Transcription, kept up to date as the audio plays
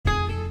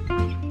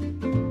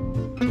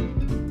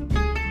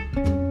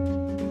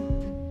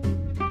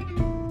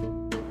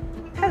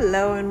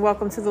Hello and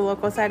welcome to the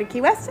local side of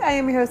Key West. I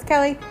am your host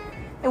Kelly,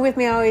 and with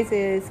me always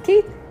is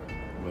Keith.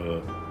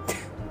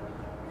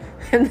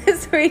 And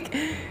this week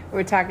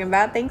we're talking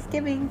about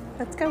Thanksgiving.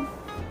 Let's go.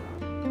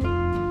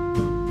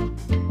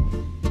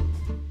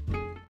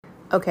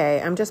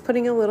 Okay, I'm just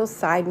putting a little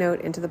side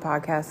note into the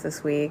podcast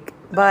this week,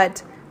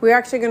 but we're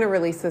actually going to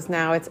release this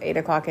now. It's 8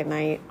 o'clock at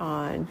night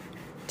on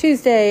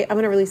Tuesday. I'm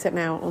going to release it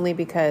now only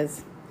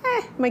because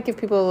it might give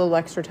people a little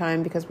extra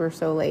time because we're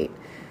so late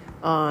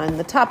on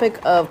the topic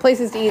of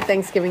places to eat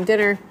Thanksgiving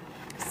dinner.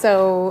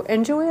 So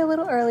enjoy a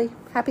little early.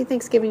 Happy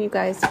Thanksgiving, you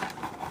guys.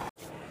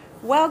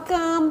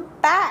 Welcome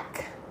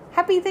back.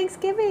 Happy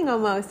Thanksgiving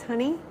almost,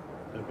 honey.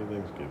 Happy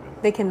Thanksgiving.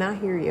 They cannot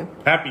hear you.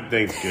 Happy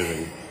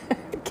Thanksgiving.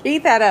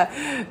 Keith had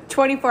a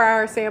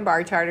 24-hour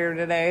sandbar charter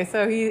today,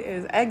 so he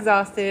is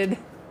exhausted.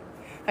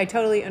 I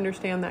totally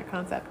understand that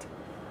concept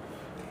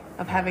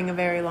of having a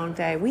very long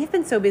day. We've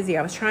been so busy.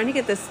 I was trying to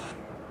get this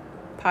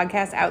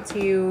podcast out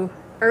to you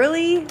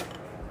early,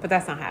 but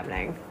that's not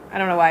happening. I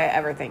don't know why I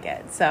ever think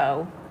it.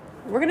 So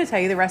we're going to tell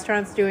you the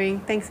restaurant's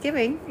doing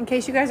Thanksgiving in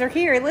case you guys are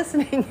here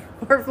listening.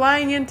 We're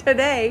flying in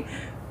today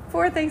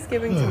for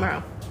Thanksgiving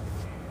tomorrow.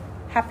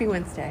 Happy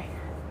Wednesday.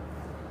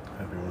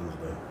 Happy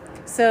Wednesday.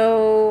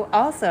 So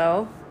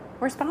also,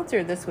 we're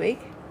sponsored this week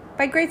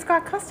by Great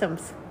Scott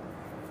Customs.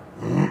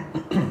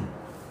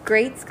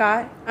 Great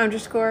Scott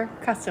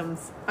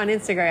 _Customs on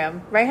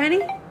Instagram. Right,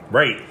 honey?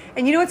 Right.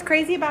 And you know what's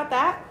crazy about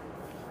that?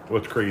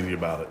 What's crazy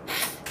about it?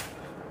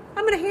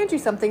 I'm going to hand you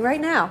something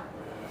right now.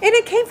 And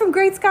it came from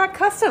Great Scott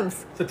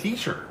Customs. It's a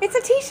t-shirt. It's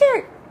a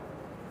t-shirt. It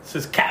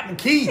says Captain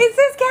Keith. It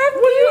says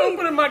Captain What are you Keith.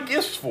 opening my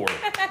gifts for?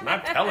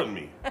 Not telling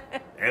me.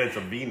 And it's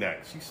a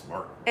V-neck. She's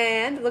smart.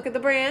 And look at the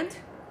brand.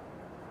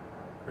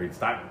 Great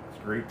Scott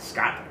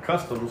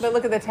Customs. But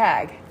look at the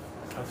tag.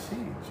 I see.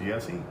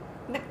 GSE.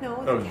 No,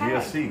 it's Oh, a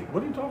tag. GSC.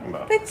 What are you talking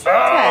about? The shirt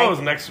tag. Oh,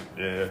 it's next.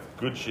 Yeah,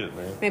 good shit,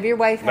 man. Maybe your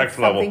wife had Next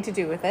something level. to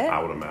do with it.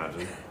 I would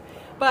imagine.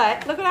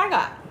 But look what I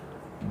got.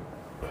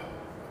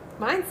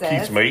 Mine says...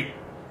 Keith's mate.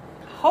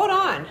 Hold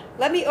on.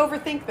 Let me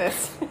overthink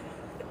this.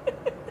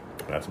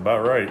 That's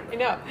about right. I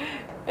know.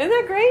 Isn't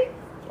that great?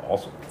 It's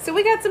awesome. So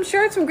we got some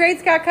shirts from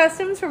Great Scott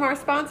Customs from our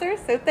sponsors.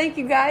 So thank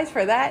you guys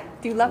for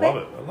that. Do you love it? Love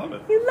it. I love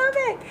it. You love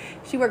it.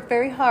 She worked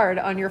very hard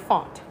on your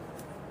font.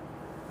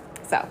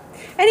 So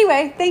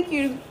anyway, thank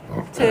you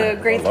to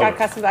Great Scott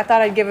Customs. I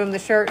thought I'd give him the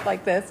shirt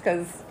like this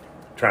because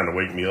Trying to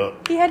wake me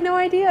up. he had no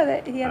idea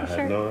that he had I a shirt.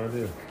 had no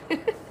idea.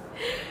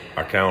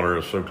 Our counter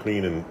is so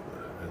clean and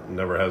it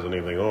never has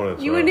anything on it.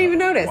 You wouldn't even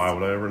notice. Why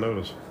would I ever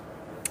notice?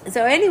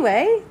 So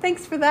anyway,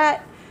 thanks for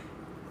that,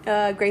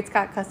 Great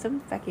Scott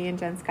Customs, Becky and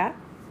Jen Scott.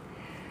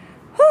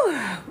 Whew.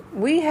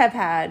 We have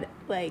had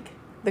like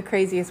the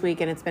craziest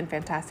week and it's been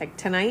fantastic.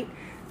 Tonight,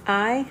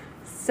 I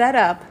set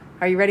up.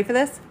 Are you ready for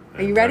this?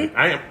 Are you ready?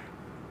 I am.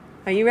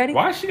 Are you ready?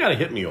 Why does she got to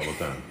hit me all the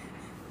time?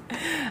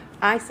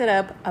 I set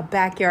up a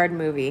backyard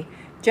movie.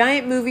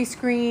 Giant movie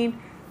screen,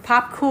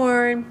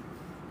 popcorn,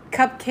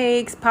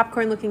 cupcakes,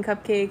 popcorn-looking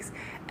cupcakes,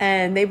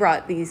 and they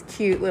brought these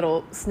cute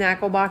little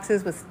snackle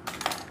boxes with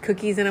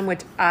cookies in them,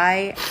 which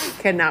I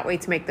cannot wait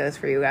to make those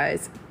for you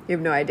guys. You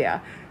have no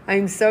idea.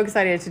 I'm so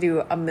excited to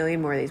do a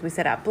million more of these. We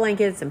set out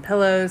blankets and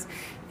pillows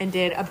and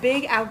did a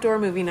big outdoor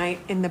movie night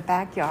in the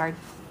backyard.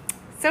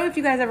 So if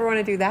you guys ever want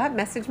to do that,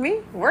 message me.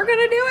 We're going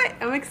to do it.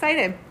 I'm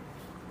excited.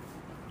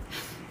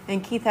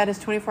 And Keith had his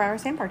 24-hour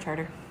sandbar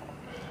charter.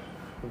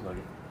 Feels like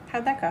it.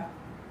 How'd that go? It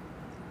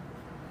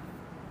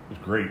was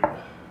great.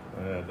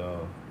 I had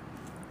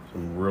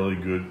some really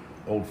good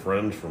old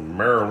friends from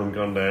Maryland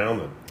come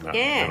down. Yeah.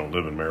 They don't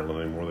live in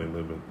Maryland anymore. They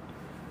live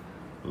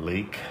at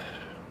Lake.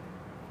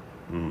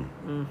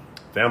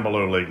 Down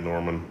below Lake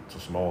Norman. It's a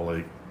small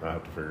lake. I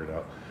have to figure it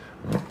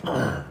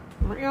out.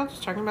 Weren't you all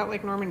just talking about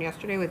Lake Norman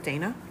yesterday with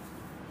Dana?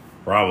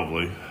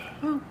 Probably.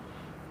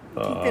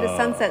 Keith did a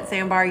sunset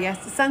sandbar,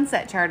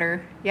 sunset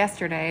charter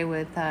yesterday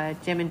with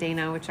Jim and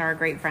Dana, which are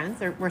great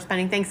friends. We're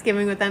spending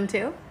Thanksgiving with them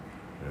too.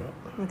 Yeah.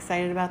 I'm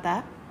excited about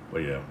that. But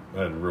yeah,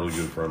 I had a really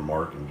good friend,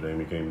 Mark, and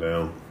Jamie came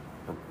down.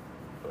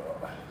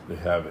 They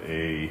have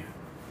a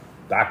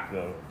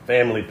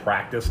family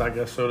practice, I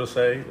guess, so to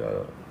say,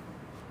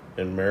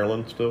 in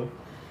Maryland still.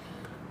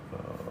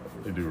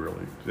 They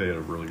had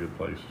a really good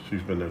place.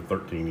 She's been there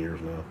 13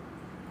 years now.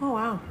 Oh,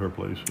 wow. Her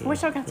place. Yeah. I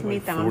wish I got to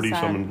meet them.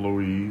 40-some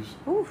employees.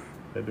 Oof.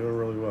 They're doing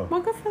really well.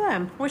 Well, good for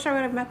them. Wish I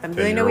would have met them.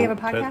 Do they know we have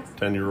a podcast?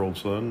 10-year-old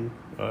son.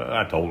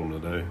 I told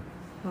him today.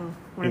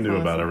 He knew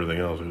about everything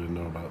else. He didn't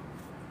know about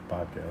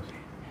podcasts.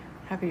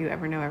 How could you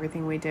ever know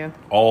everything we do?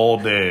 All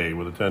day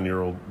with a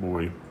 10-year-old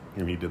boy,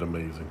 and he did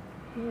amazing.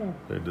 Yeah.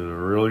 They did a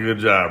really good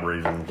job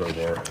raising him so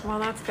far. Well,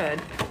 that's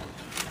good.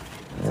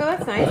 So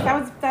that's nice.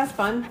 That was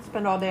fun.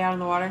 Spend all day out on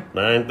the water.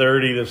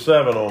 9:30 to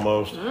 7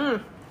 almost.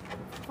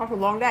 That's a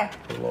long day.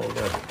 A long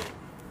day.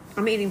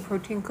 I'm eating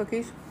protein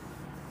cookies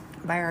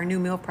by our new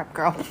meal prep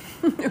girl.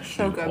 They're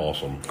so She's good.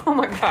 awesome. Oh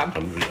my God.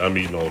 I'm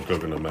eating all the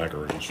cooking and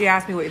macarons. She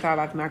asked me what you thought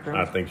about the I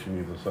macarons. think she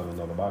needs to send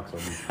another box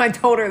of them. I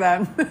told her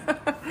that.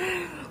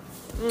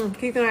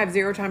 Keith and I have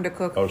zero time to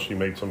cook. Oh, she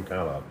made some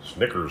kind of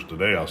Snickers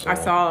today. I saw. I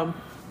saw them.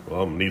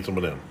 Well, need some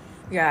of them.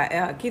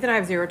 Yeah, Keith and I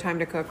have zero time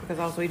to cook because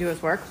all we do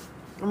is work.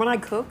 And when I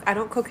cook, I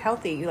don't cook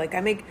healthy. Like,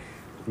 I make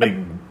Make,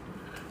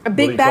 a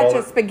big batch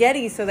of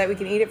spaghetti so that we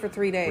can eat it for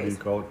 3 what do you days.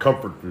 call it?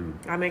 Comfort food.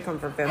 I make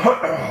comfort food.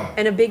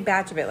 And a big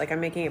batch of it. Like, I'm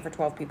making it for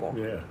 12 people.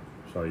 Yeah.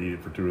 So I eat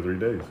it for 2 or 3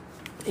 days.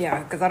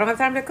 Yeah, because I don't have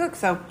time to cook,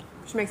 so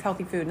she makes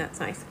healthy food, and that's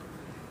nice.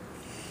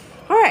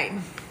 All right.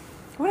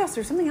 What else?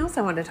 There's something else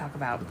I wanted to talk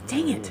about.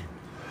 Dang it.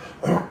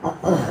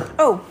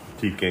 Oh.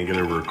 Keith can't get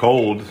over a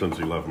cold since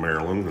he left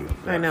Maryland.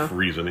 And I know.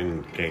 Freezing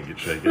and can't get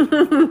shaken.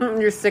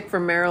 You're sick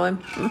from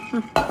Maryland.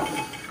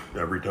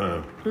 Every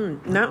time.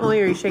 Not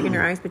only are you shaking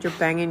your ice, but you're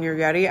banging your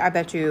Yeti. I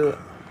bet you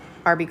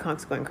RB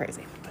Conk's going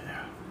crazy.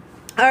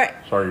 All right.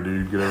 Sorry,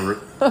 dude. Get over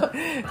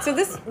it. So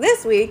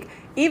this week,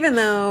 even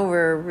though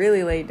we're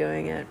really late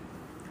doing it,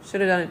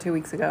 should have done it 2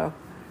 weeks ago.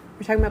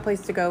 We're talking about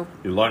place to go.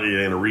 You're lucky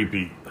it ain't a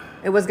repeat.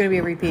 It was going to be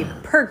a repeat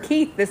per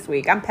Keith this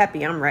week. I'm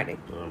peppy. I'm ready.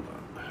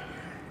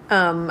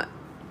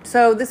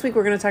 So this week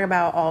we're going to talk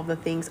about all the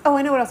things. Oh,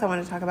 I know what else I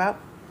want to talk about.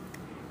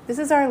 This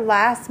is our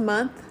last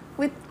month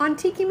on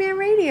Tiki Man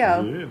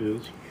Radio. Yeah, it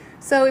is.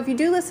 So if you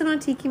do listen on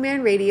Tiki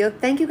Man Radio,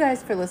 thank you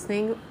guys for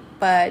listening.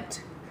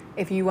 But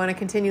if you want to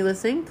continue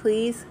listening,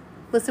 please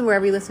listen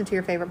wherever you listen to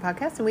your favorite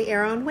podcast. And we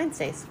air on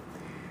Wednesdays.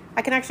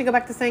 I can actually go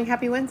back to saying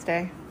Happy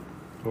Wednesday.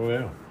 Oh,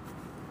 yeah.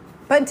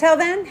 But until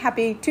then,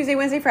 happy Tuesday,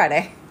 Wednesday,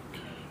 Friday.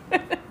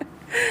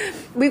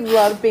 We've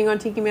loved being on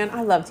Tiki Man.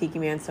 I love Tiki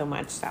Man so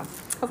much. So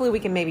hopefully we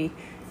can maybe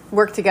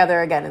work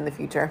together again in the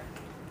future.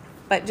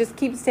 But just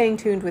keep staying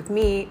tuned with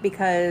me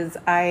because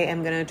I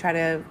am going to try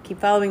to keep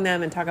following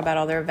them and talk about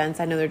all their events.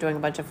 I know they're doing a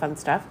bunch of fun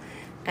stuff.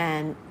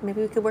 And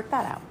maybe we could work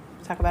that out.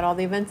 Talk about all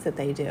the events that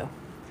they do.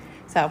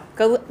 So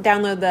go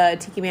download the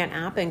Tiki Man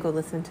app and go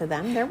listen to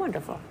them. They're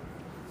wonderful.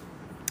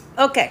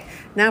 Okay,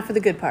 now for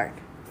the good part.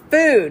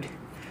 Food.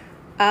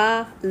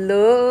 I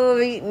love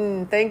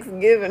eating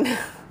Thanksgiving.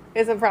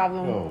 It's a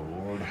problem. Oh,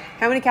 Lord.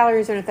 How many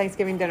calories are in a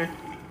Thanksgiving dinner?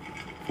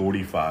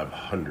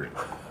 4,500.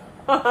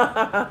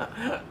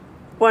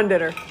 One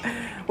dinner.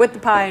 With the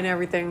pie and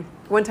everything.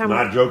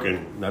 Not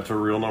joking. That's a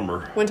real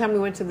number. One time we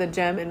went to the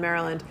gym in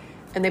Maryland,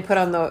 and they put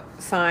on the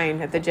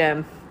sign at the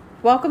gym,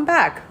 "Welcome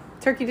back.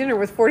 Turkey dinner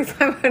with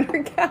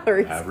 4,500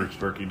 calories." Average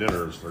turkey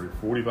dinner is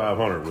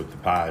 4,500 with the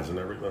pies and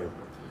everything.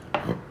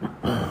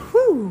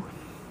 Whew.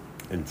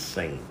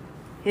 Insane.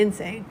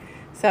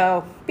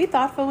 So be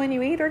thoughtful when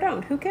you eat or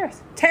don't. Who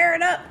cares? Tear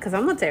it up, because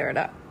I'm going to tear it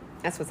up.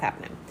 That's what's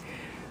happening.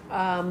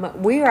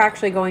 We are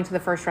actually going to the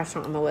first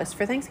restaurant on the list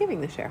for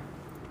Thanksgiving this year.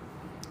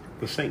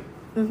 The Saint.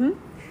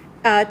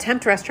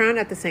 Tempt Restaurant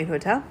at the Saint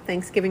Hotel.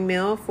 Thanksgiving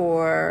meal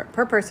per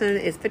person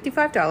is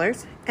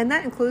 $55, and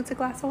that includes a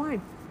glass of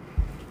wine.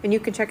 And you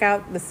can check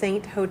out the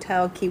Saint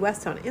Hotel Key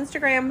West on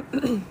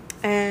Instagram.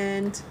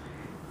 And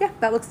yeah,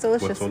 that looks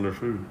delicious. What's on their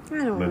food?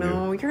 I don't menu?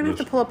 know. You're going to have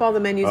to pull up all the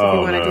menus if you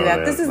want to do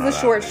that. This is the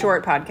short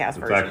podcast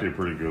version. It's actually a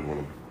pretty good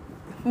one.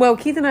 Well,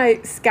 Keith and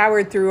I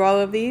scoured through all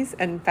of these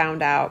and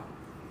found out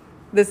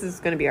this is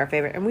going to be our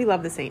favorite. And we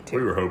love the Saint, too.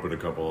 We were hoping a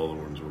couple other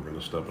ones were going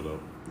to step it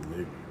up.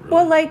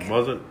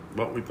 Wasn't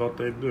what we thought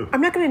they'd do.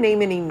 I'm not going to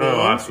name any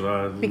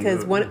names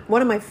because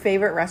one of my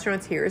favorite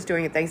restaurants here is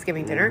doing a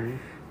Thanksgiving dinner,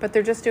 but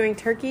they're just doing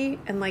turkey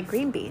and like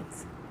green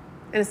beans.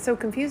 And it's so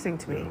confusing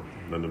to me. Yeah.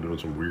 Then they're doing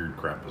some weird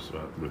crap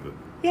with it.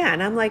 Yeah,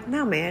 and I'm like,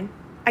 no, man.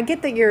 I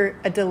get that you're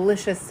a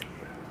delicious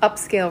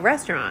upscale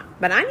restaurant,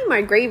 but I need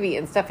my gravy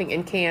and stuffing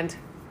and canned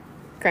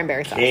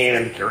cranberry sauce.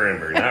 Canned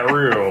cranberry. Not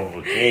real,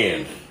 but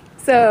canned.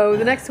 So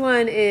the next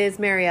one is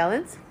Mary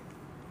Ellen's.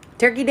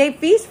 Turkey Day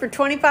Feast for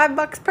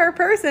 $25 per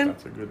person.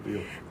 That's a good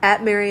deal.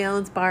 At Mary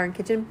Ellen's Bar and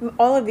Kitchen.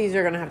 All of these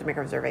are going to have to make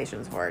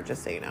reservations for,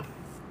 just so you know.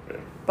 Yeah.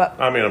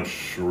 But I mean, I'm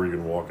sure you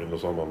can walk into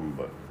some of them,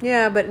 but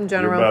yeah, but in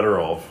general, you're better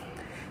off.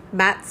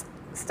 Matt's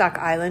Stock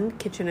Island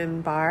Kitchen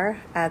and Bar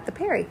at the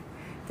Perry.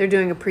 They're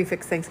doing a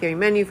prefix Thanksgiving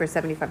menu for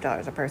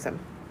 $75 a person.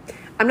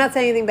 I'm not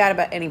saying anything bad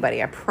about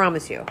anybody, I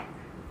promise you.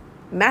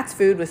 Matt's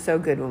food was so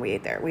good when we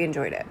ate there. We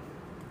enjoyed it.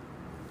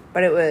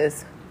 But it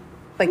was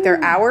like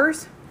their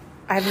hours.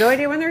 I have no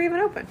idea when they're even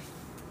open.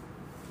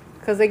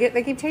 Because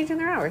they keep changing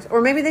their hours. Or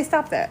maybe they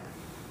stopped that.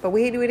 But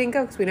we didn't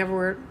go because we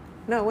never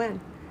know when.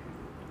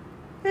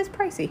 And it's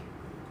pricey.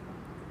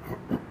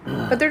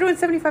 But they're doing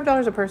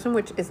 $75 a person,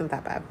 which isn't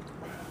that bad.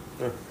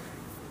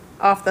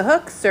 Off the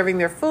Hook, serving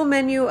their full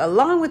menu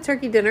along with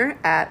turkey dinner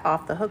at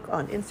Off the Hook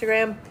on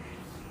Instagram.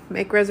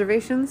 Make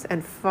reservations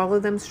and follow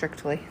them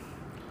strictly.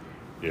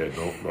 Yeah,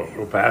 don't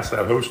go past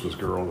that hostess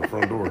girl on the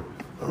front door.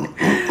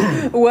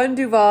 One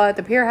Duval at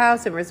the Pier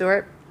House and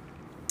Resort.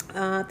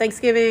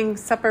 Thanksgiving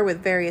supper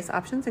with various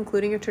options,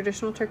 including a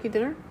traditional turkey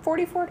dinner,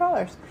 $44.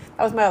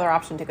 That was my other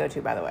option to go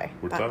to, by the way.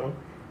 What's that one?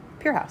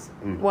 Pier House.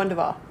 One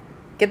Duval.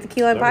 Get the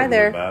key lime pie wasn't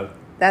there. bad.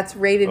 That's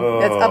rated.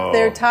 That's up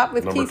there top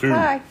with number Keith's 2.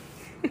 pie.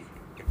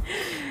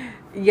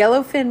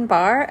 Yellowfin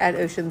Bar at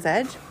Ocean's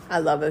Edge. I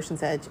love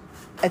Ocean's Edge.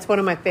 It's one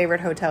of my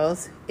favorite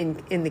hotels in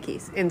the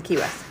Keys, in Key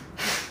West.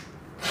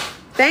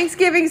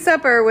 Thanksgiving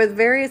supper with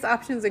various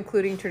options,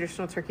 including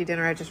traditional turkey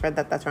dinner. I just read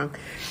that. That's wrong.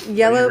 Are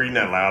Yellow. you reading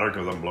that louder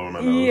because I'm blowing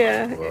my nose?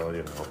 Yeah. Well,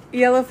 you know.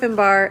 Yellowfin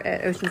Bar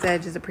at Ocean's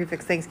Edge is a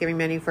prefix Thanksgiving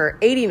menu for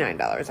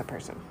 $89 a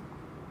person.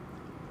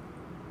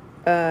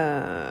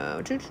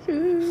 Where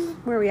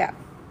are we at?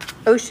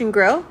 Ocean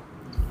Grill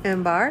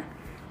and Bar.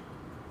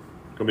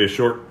 Gonna be a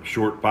short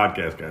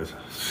podcast, guys.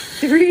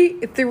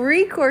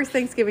 Three course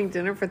Thanksgiving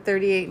dinner for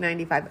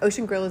 $38.95.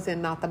 Ocean Grill is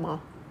in, not the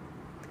mall.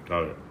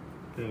 Oh, yeah.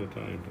 Yeah, the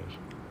Italian place.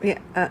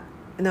 Yeah,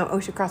 no,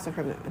 Ocean Crossing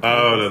from the.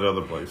 Oh, that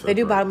other place. They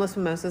do bottomless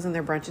mimosas, and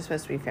their brunch is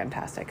supposed to be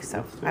fantastic.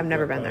 So I've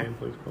never been there.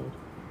 Place called?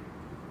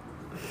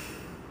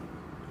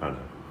 I know.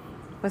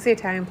 What's the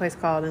Italian place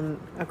called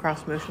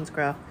across from Ocean's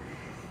Grill?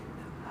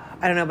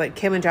 I don't know, but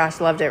Kim and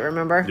Josh loved it.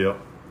 Remember? Yep.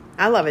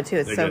 I love it too.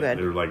 It's so good.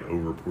 They're like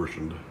over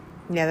portioned.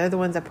 Yeah, they're the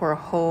ones that pour a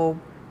whole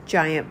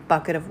giant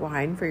bucket of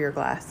wine for your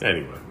glass.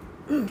 Anyway.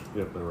 Yep,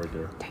 they're right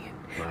there. Dang it.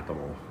 Knock them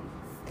off.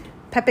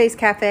 Pepe's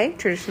Cafe,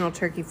 traditional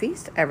turkey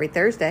feast every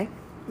Thursday,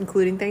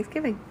 including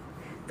Thanksgiving,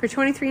 for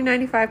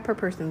 $23.95 per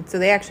person. So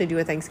they actually do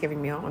a Thanksgiving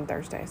meal on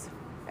Thursdays,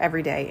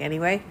 every day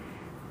anyway.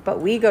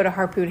 But we go to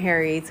Harpoon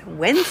Harry's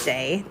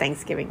Wednesday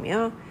Thanksgiving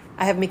meal.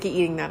 I have Mickey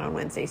eating that on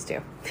Wednesdays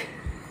too.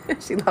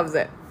 She loves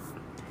it.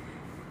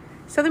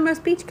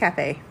 Southernmost Beach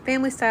Cafe,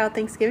 family-style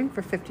Thanksgiving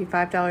for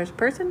 $55 a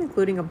person,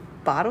 including a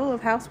bottle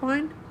of house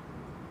wine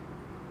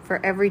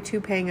for every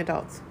 2 paying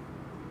adults.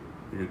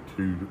 You get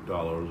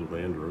 $2 of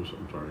Andrews.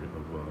 I'm sorry,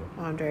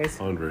 of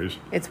Andres.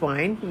 It's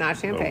wine, not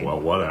champagne. Oh, well,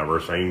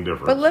 whatever. Same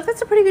difference. But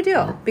that's a pretty good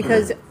deal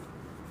because,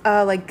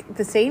 like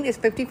the Saint is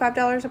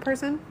 $55 a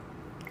person.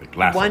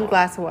 One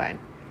glass of wine,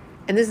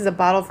 and this is a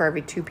bottle for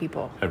every 2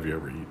 people. Have you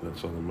ever eaten at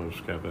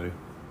Southernmost Cafe?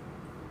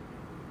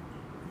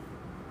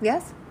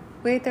 Yes,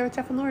 we ate there with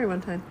Jeff and Lori one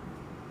time.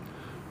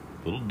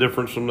 A little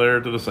difference from there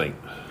to the Saint.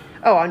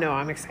 Oh, I know.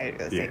 I'm excited to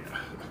go to the Saint.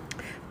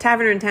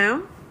 Tavern in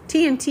Town.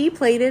 T&T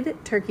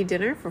plated turkey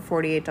dinner for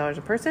 $48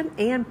 a person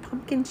and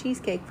pumpkin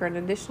cheesecake for an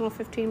additional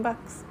 $15.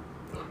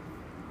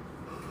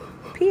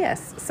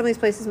 P.S. Some of these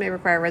places may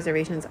require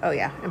reservations. Oh,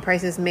 yeah. And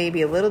prices may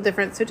be a little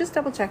different, so just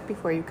double check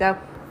before you go.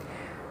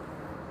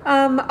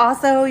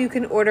 Also, you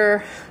can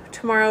order,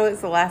 tomorrow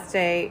is the last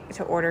day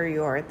to order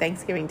your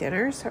Thanksgiving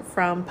dinners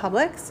from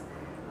Publix.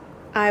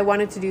 I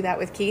wanted to do that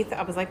with Keith.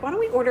 I was like, why don't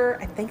we order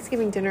a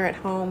Thanksgiving dinner at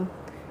home?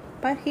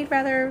 But he'd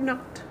rather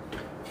not.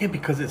 Yeah,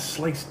 because it's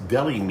sliced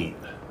deli meat.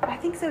 I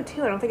think so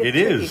too. I don't think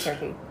it's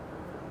turkey.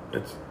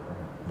 It's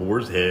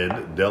boar's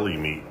head deli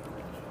meat.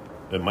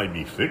 It might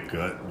be thick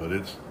cut, but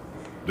it's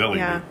deli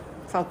meat. Yeah,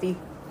 salty.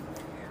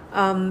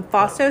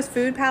 Fosto's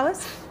Food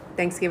Palace,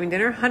 Thanksgiving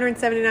dinner,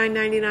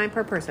 $179.99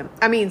 per person.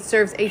 I mean,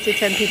 serves 8 to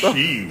 10 people.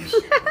 Jeez.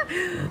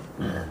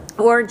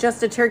 Or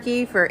just a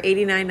turkey for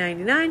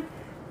 $89.99.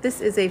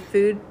 This is a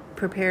food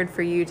prepared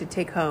for you to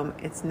take home.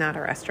 It's not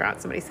a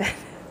restaurant, somebody said.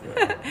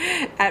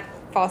 At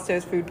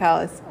Fosto's Food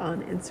Palace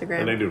on Instagram.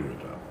 And they do a good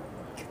job.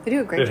 They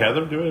do a great job. Did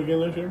Heather do it again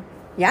this year?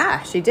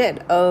 Yeah, she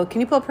did. Oh,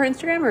 can you pull up her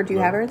Instagram, or do you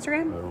have her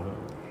Instagram? I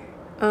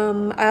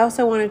don't have it. I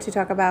also wanted to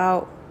talk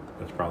about...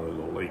 That's probably a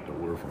little late to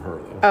order from her,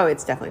 though. Oh,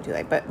 it's definitely too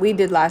late. But we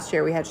did last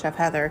year. We had Chef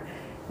Heather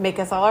make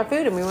us all our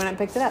food, and we went and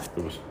picked it up.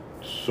 It was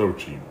so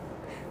cheap.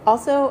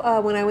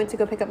 Also, when I went to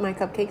go pick up my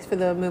cupcakes for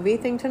the movie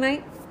thing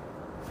tonight,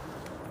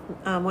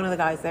 one of the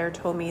guys there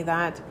told me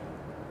that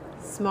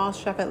small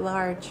chef at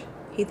large,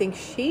 he thinks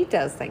she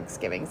does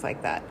Thanksgivings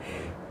like that.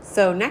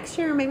 So next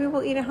year, maybe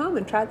we'll eat at home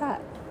and try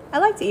that. I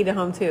like to eat at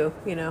home too,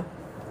 you know.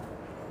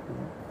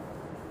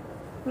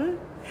 What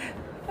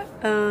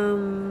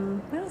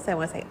else I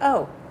want to say?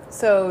 Oh,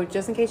 so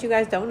just in case you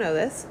guys don't know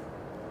this,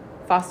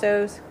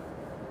 Fosto's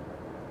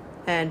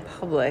and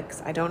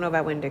Publix, I don't know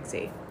about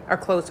Winn-Dixie, are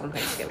closed on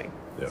Thanksgiving.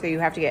 Yep. So you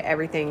have to get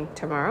everything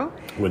tomorrow.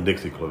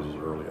 Winn-Dixie closes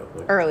early, I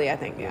think. Early, I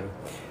think, yeah.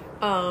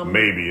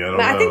 Maybe. I don't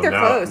know. I think they're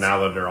closed. Now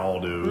that they're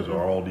Aldi's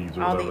or Aldi's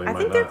or whatever, I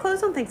think they're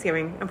closed on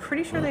Thanksgiving. I'm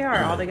pretty sure they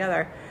are all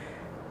together.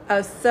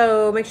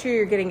 So make sure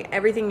you're getting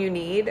everything you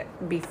need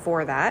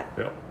before that.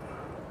 Yep.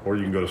 Or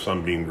you can go to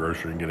Sunbeam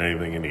Grocery and get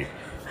anything you need.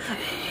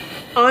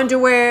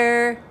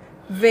 Underwear,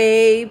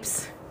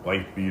 vapes,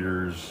 Wife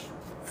beaters.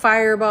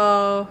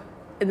 Fireball,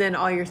 and then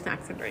all your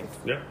snacks and drinks.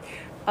 Yeah.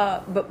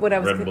 But what I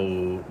was... Red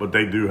Bull. But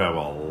they do have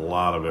a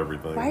lot of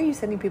everything. Why are you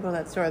sending people to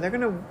that store? They're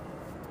going to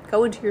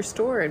go into your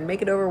store and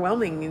make it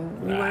overwhelming,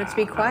 and you want it to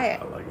be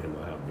quiet. I like him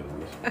to have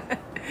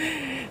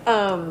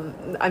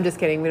business. I'm just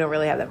kidding. We don't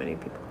really have that many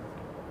people.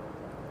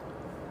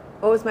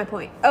 What was my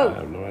point? Oh, I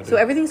have no idea. So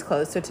everything's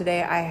closed. So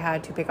today I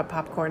had to pick up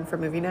popcorn for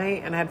movie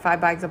night, and I had 5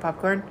 bags of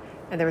popcorn,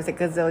 and there was a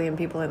gazillion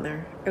people in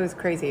there. It was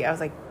crazy. I was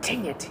like,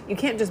 dang it. You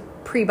can't just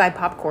pre-buy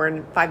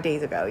popcorn 5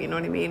 days ago. You know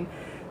what I mean?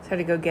 So I had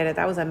to go get it.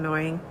 That was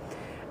annoying.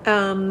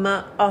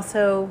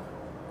 Also,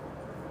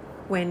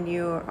 when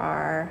you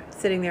are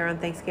sitting there on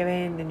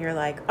Thanksgiving and you're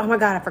like, oh my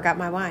God, I forgot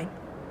my wine.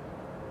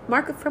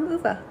 Mark it from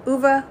Uva.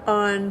 Uva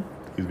on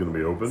He's going to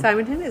be open?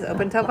 Simonton is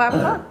open till 5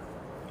 o'clock.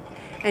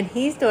 And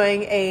he's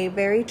doing a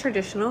very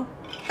traditional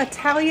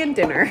Italian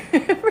dinner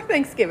for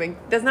Thanksgiving.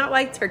 Does not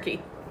like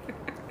turkey.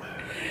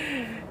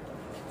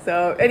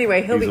 So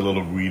anyway, He's a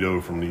little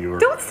Guido from New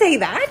York. Don't say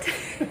that.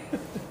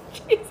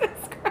 Jesus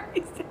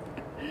Christ.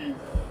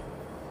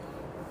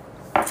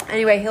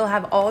 Anyway, he'll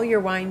have all your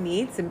wine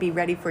needs and be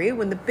ready for you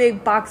when the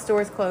big box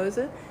stores close.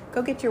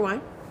 Go get your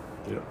wine.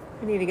 Yeah.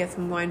 I need to get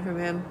some wine from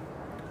him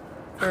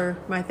for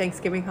my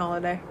Thanksgiving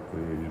holiday.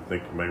 You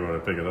think you may want to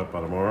pick it up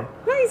by tomorrow?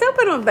 No, he's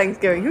open on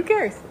Thanksgiving. Who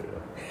cares?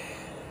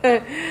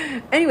 Yeah.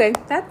 Anyway,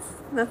 that's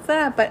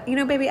that. But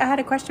baby, I had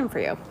a question for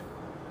you.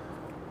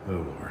 Oh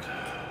Lord.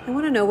 I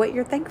want to know what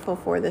you're thankful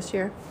for this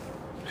year.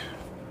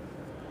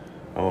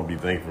 I'm gonna be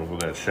thankful for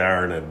that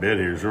shower and that bed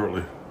here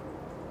shortly.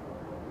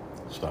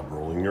 Stop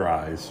rolling your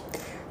eyes.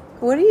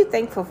 What are you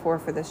thankful for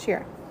this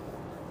year?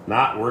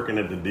 Not working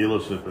at the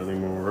dealership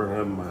anymore.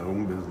 Having my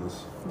own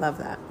business. Love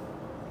that.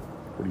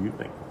 What are you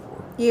thankful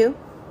for? You.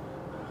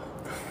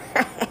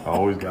 I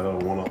always gotta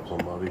one-up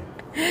somebody.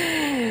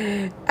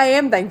 I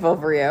am thankful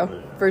for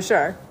you, for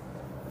sure.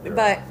 Yeah.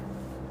 But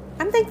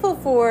I'm thankful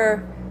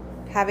for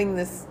having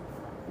this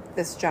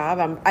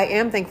job. I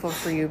am thankful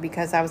for you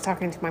because I was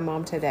talking to my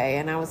mom today,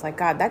 and I was like,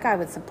 God, that guy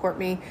would support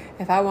me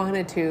if I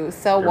wanted to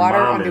sell water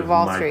on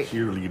Duval Street.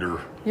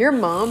 Cheerleader. Your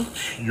mom?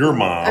 Your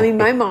mom. I mean,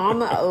 my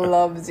mom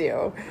loves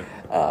you.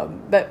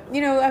 But,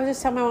 I was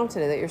just telling my mom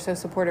today that you're so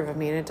supportive of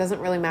me, and it doesn't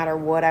really matter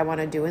what I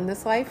want to do in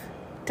this life.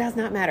 It does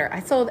not matter.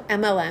 I sold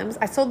MLMs.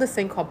 I sold this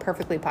thing called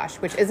Perfectly Posh,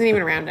 which isn't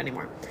even around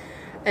anymore.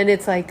 And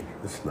it's like...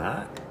 It's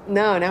not?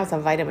 No, now it's a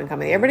vitamin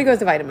company. Everybody goes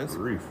to vitamins.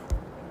 Grief.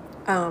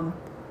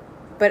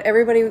 But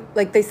everybody,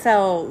 they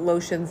sell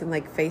lotions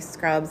and, face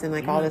scrubs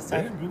and, all this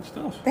stuff. They have good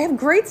stuff. They have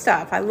great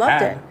stuff. I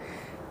loved it.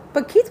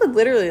 But Keith would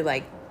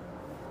literally,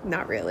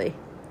 not really,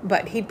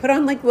 but he'd put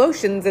on,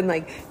 lotions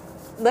and,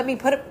 let me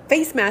put a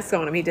face mask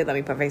on him. He did let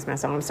me put face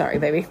mask on him. Sorry,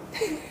 baby.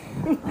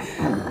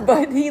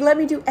 But he let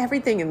me do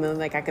everything. And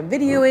then, I could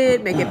video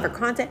it, make it for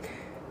content.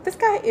 This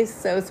guy is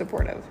so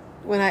supportive.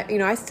 When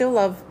I still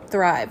love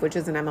Thrive, which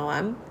is an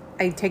MLM.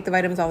 I take the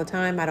vitamins all the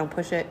time. I don't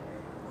push it.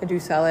 I do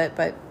sell it,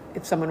 but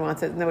if someone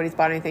wants it, nobody's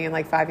bought anything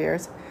in 5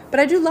 years. But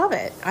I do love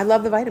it. I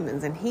love the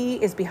vitamins, and he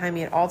is behind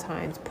me at all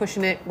times,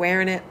 pushing it,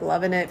 wearing it,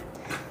 loving it.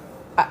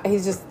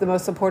 He's just the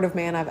most supportive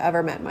man I've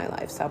ever met in my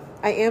life. So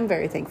I am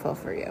very thankful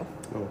for you.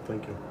 Oh,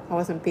 thank you. I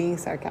wasn't being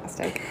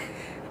sarcastic.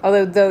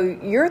 Though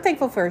you're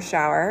thankful for a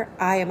shower,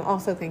 I am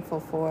also thankful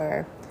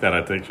for... That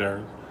I take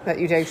showers? That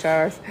you take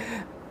showers.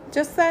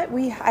 Just that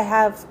I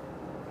have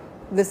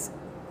this...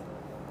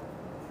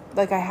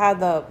 I had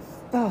the...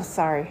 Oh,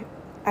 sorry.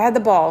 I had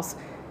the balls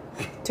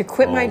to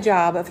quit my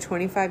job of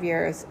 25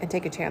 years and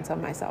take a chance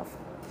on myself.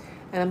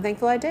 And I'm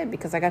thankful I did,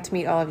 because I got to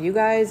meet all of you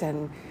guys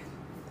and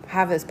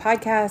have this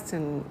podcast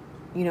and,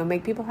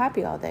 make people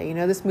happy all day.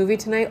 This movie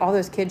tonight, all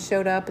those kids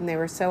showed up and they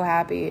were so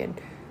happy, and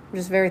I'm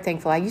just very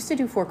thankful. I used to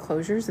do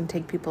foreclosures and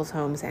take people's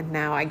homes, and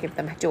now I give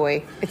them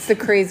joy. It's the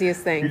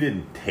craziest thing. You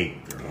didn't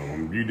take their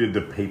home. You did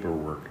the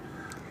paperwork.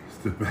 It's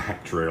the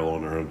back trail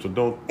on their home. So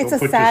don't put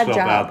yourself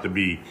out to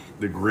be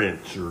the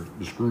Grinch or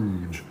the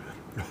Scrooge.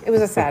 It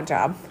was a sad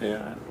job.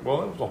 Yeah.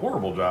 Well, it was a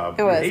horrible job.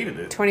 It was. I hated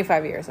it.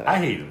 25 years of it. I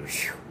hated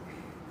it.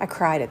 I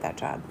cried at that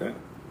job. Yeah.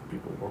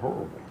 People were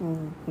horrible.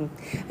 Mm-hmm.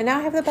 And now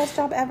I have the best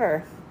job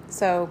ever.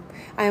 So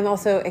I am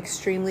also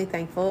extremely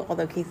thankful,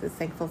 although Keith is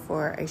thankful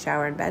for a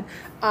shower in bed.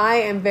 I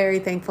am very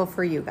thankful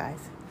for you guys.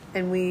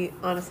 And we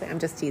honestly, I'm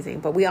just teasing,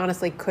 but we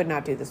honestly could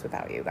not do this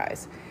without you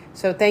guys.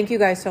 So thank you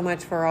guys so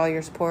much for all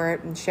your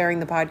support and sharing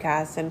the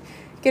podcast and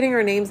getting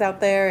our names out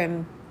there.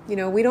 And,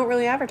 we don't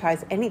really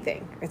advertise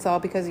anything. It's all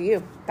because of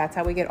you. That's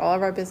how we get all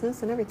of our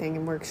business and everything.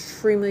 And we're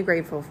extremely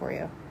grateful for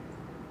you.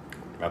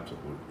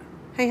 Absolutely.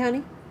 Hey,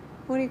 honey,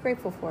 what are you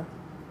grateful for?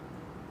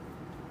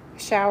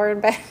 Shower in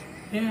bed?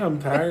 Yeah,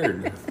 I'm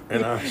tired.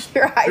 And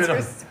your eyes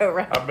are so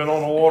red. I've been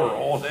on the water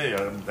all day.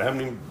 I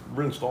haven't even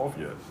rinsed off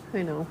yet.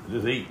 I know. I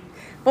just ate.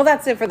 Well,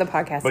 that's it for the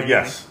podcast. But anyway.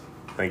 yes,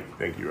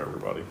 thank you,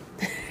 everybody.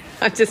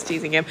 I'm just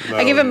teasing him. No,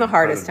 I give him the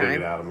hardest trying to time.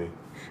 Take it out of me.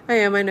 I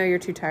am. I know you're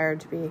too tired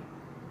to be.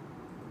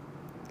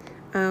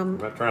 I'm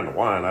not trying to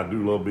whine. I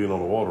do love being on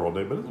the water all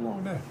day, but it's a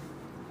long day.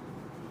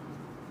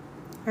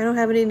 I don't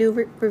have any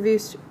new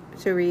reviews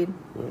to read.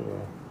 Oh,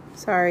 well.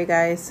 Sorry,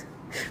 guys.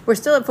 We're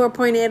still at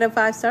 4.8 out of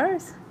 5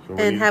 stars. So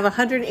and have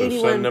 181.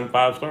 So send them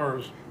 5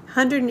 stars.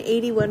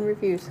 181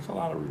 reviews. That's a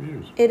lot of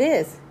reviews. It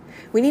is.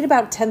 We need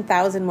about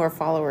 10,000 more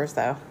followers,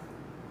 though.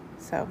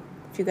 So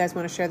if you guys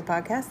want to share the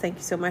podcast, thank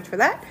you so much for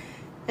that.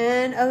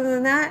 And other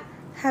than that,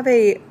 have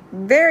a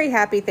very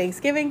happy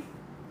Thanksgiving.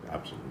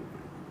 Absolutely.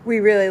 We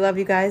really love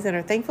you guys and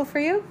are thankful for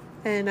you.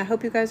 And I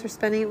hope you guys are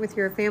spending it with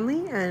your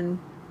family and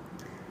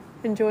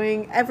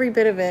enjoying every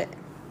bit of it.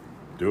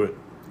 Do it.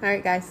 All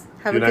right, guys.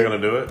 You're not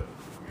going to do it?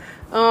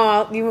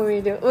 Oh, you want me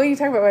to do it? What are you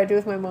talking about what I do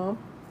with my mom?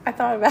 I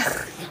thought about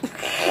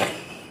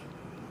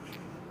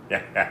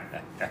it.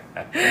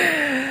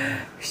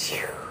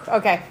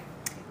 Okay.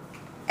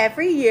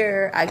 Every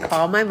year I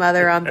call my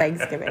mother on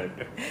Thanksgiving.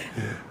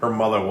 Her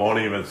mother won't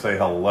even say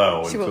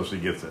hello until she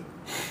gets it.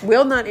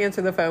 Will not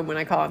answer the phone when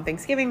I call on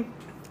Thanksgiving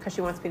because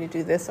she wants me to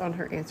do this on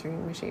her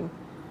answering machine.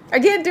 I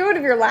can't do it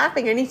if you're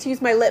laughing. I need to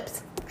use my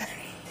lips.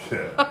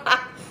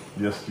 Yeah.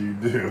 Yes, you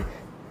do.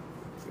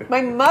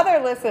 My mother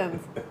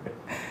listens.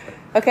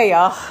 Okay,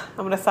 y'all.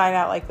 I'm going to sign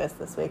out like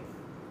this week.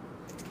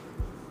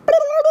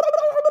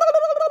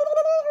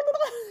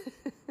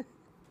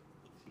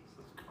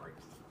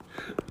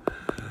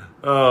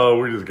 Oh,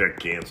 we just got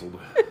canceled.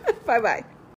 Bye-bye.